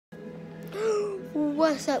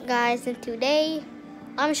What's up, guys? And today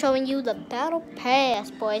I'm showing you the Battle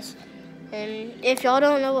Pass, boys. And if y'all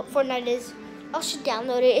don't know what Fortnite is, y'all should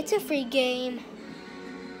download it. It's a free game.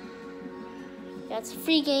 Yeah, it's a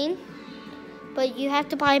free game, but you have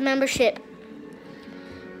to buy a membership.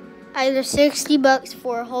 Either $60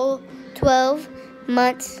 for a whole 12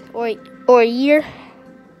 months or a year.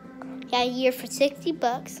 Yeah, a year for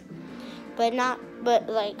 $60, but not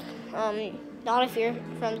if you're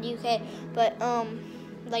from the UK, but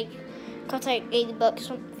like costs like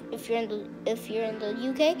 $80 if you're in the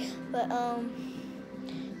UK. But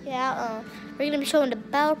we're gonna be showing the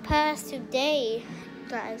Battle Pass today,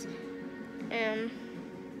 guys.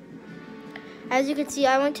 As you can see,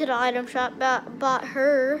 I went to the item shop, bought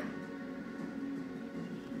her.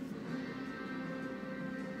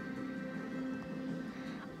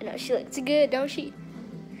 I know she looks good, don't she?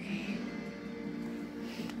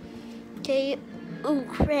 Okay. Ooh,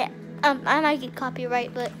 crap. I might get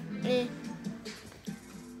copyright, but eh.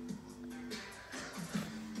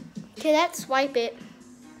 Okay, that's swipe it.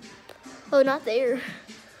 Oh, not there.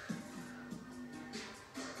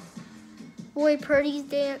 Boy Purdy's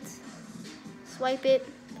dance. Swipe it.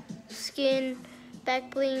 Skin.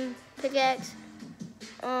 Back bling. Pickaxe.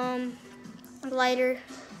 Lighter.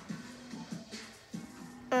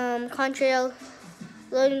 Contrail.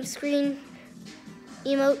 Loading screen.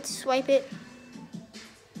 Emote. Swipe it.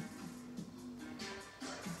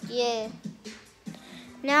 Yeah.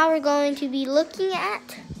 Now we're going to be looking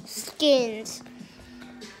at skins.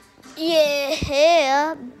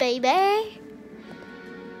 Yeah, baby.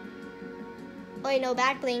 Wait, no,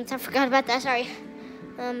 back blings. I forgot about that. Sorry.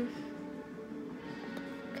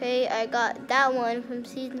 Okay, I got that one from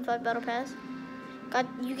Season 5 Battle Pass.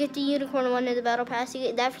 You get the unicorn one in the Battle Pass. You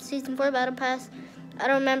get that for Season 4 Battle Pass. I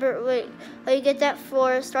don't remember. Wait, oh, you get that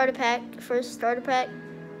for Starter Pack. First Starter Pack.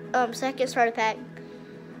 Second Starter Pack.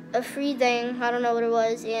 A free thing. I don't know what it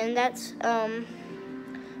was, and that's a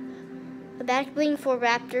back bling for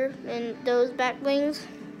Raptor, and those back blings.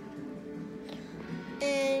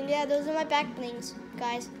 And yeah, those are my back blings,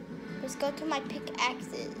 guys. Let's go to my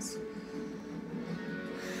pickaxes.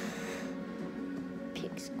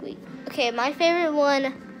 Pick squeak. Okay, my favorite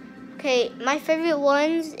one. Okay, my favorite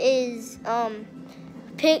ones is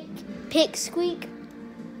pick squeak,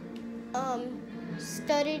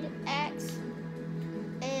 studded axe,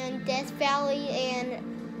 and Death Valley, and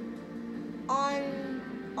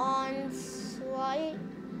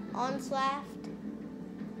onslaft.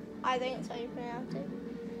 I think that's how you pronounce it.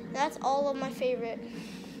 That's all of my favorite.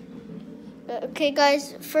 Okay,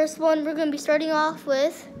 guys, first one we're gonna be starting off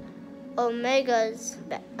with Omega's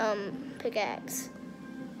pickaxe.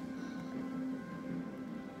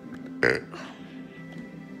 Did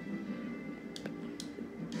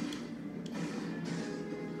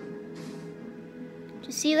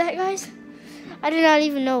you see that, guys? I did not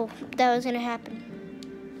even know that was gonna happen.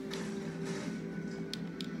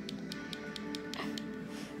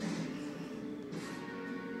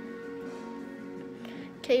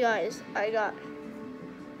 Okay, guys,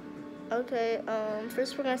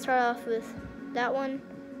 first we're gonna start off with that one.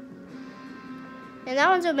 And that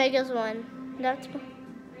one's Omega's one.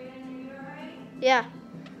 Yeah.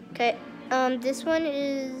 Okay. This one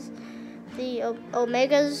is the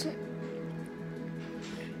Omega's.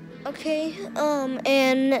 Okay.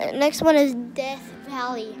 And next one is Death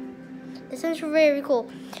Valley. This one's very cool.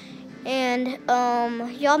 And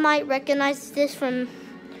y'all might recognize this from,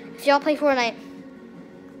 if y'all play Fortnite,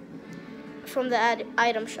 from the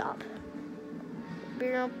item shop.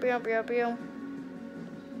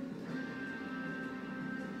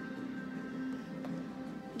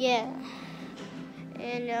 Yeah.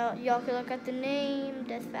 And y'all can look at the name,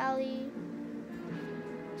 Death Valley.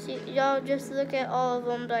 See, y'all just look at all of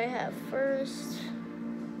them that I have first.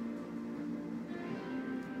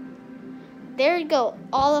 There you go,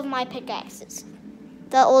 all of my pickaxes.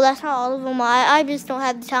 That's not all of them. I just don't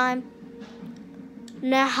have the time.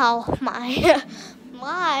 Now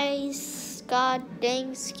my god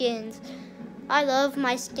dang skins. I love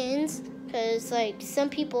my skins because like some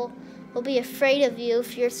people will be afraid of you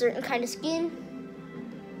if you're a certain kind of skin.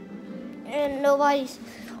 And nobody's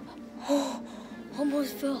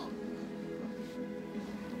almost fell.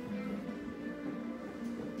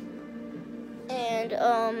 And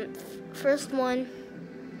first one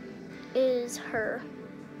is her.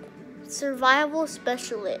 Survival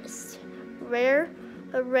Specialist. Rare.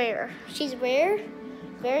 She's rare,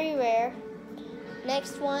 very rare.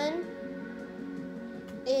 Next one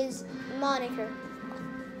is Moniker.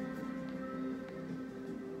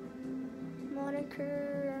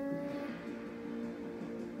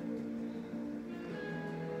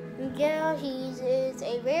 Yeah, is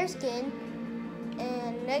a rare skin.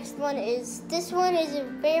 And next one is, this one is a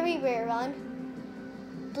very rare one.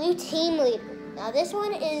 Blue Team Leader. Now this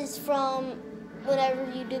one is from whenever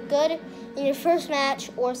you do good in your first match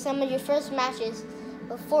or some of your first matches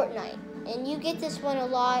of Fortnite. And you get this one a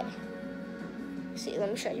lot. Let's see, let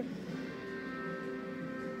me show you.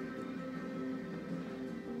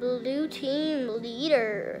 Blue Team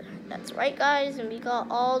Leader. That's right, guys, and we got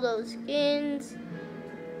all those skins.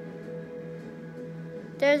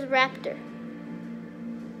 There's Raptor.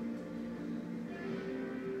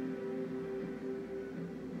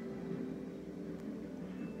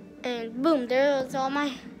 And boom, there's all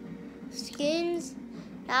my skins.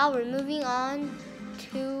 Now we're moving on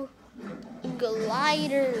to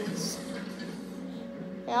gliders.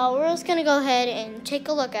 Now we're just gonna go ahead and take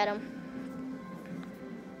a look at them.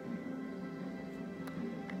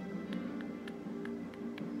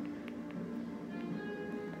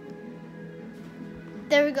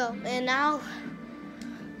 There we go. And now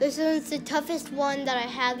this one's the toughest one that I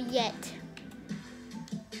have yet.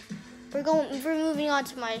 We're moving on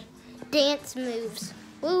to my dance moves.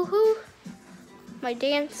 Woohoo! My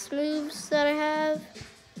dance moves that I have.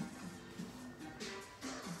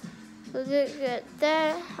 Look at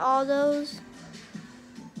that, all those.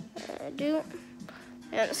 I'm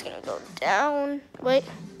just gonna go down. Wait.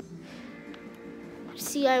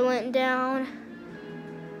 See, I went down.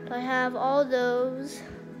 I have all those.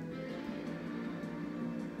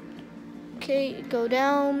 Okay, go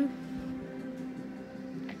down.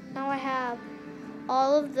 Now I have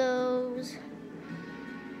all of those.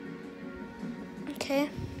 Okay.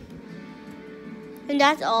 And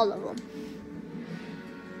that's all of them.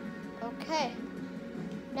 Okay.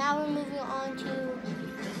 Now we're moving on to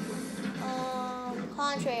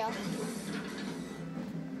Contrail.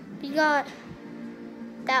 We got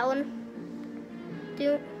that one.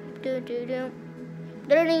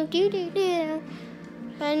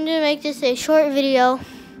 Trying to make this a short video.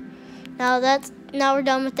 Now we're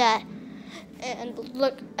done with that. And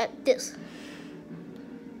look at this.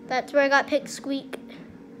 That's where I got Pick Squeak,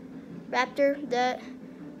 Raptor, that.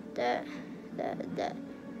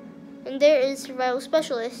 And there is Survival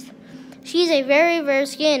Specialist. She's a very rare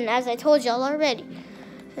skin, as I told y'all already.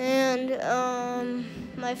 And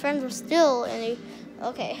my friends were still in a,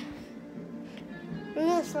 okay. We're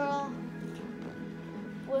gonna start off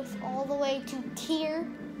with all the way to tier,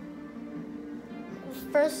 the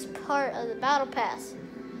first part of the battle pass.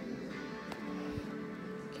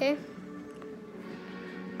 Okay,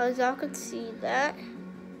 as y'all could see that.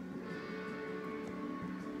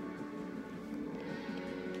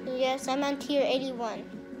 Yes, I'm on tier 81.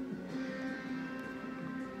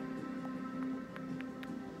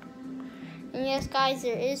 And yes, guys,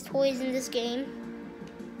 there is toys in this game.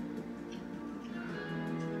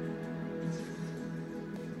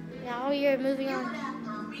 Now we are moving on.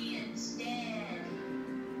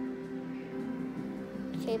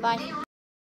 Okay, bye.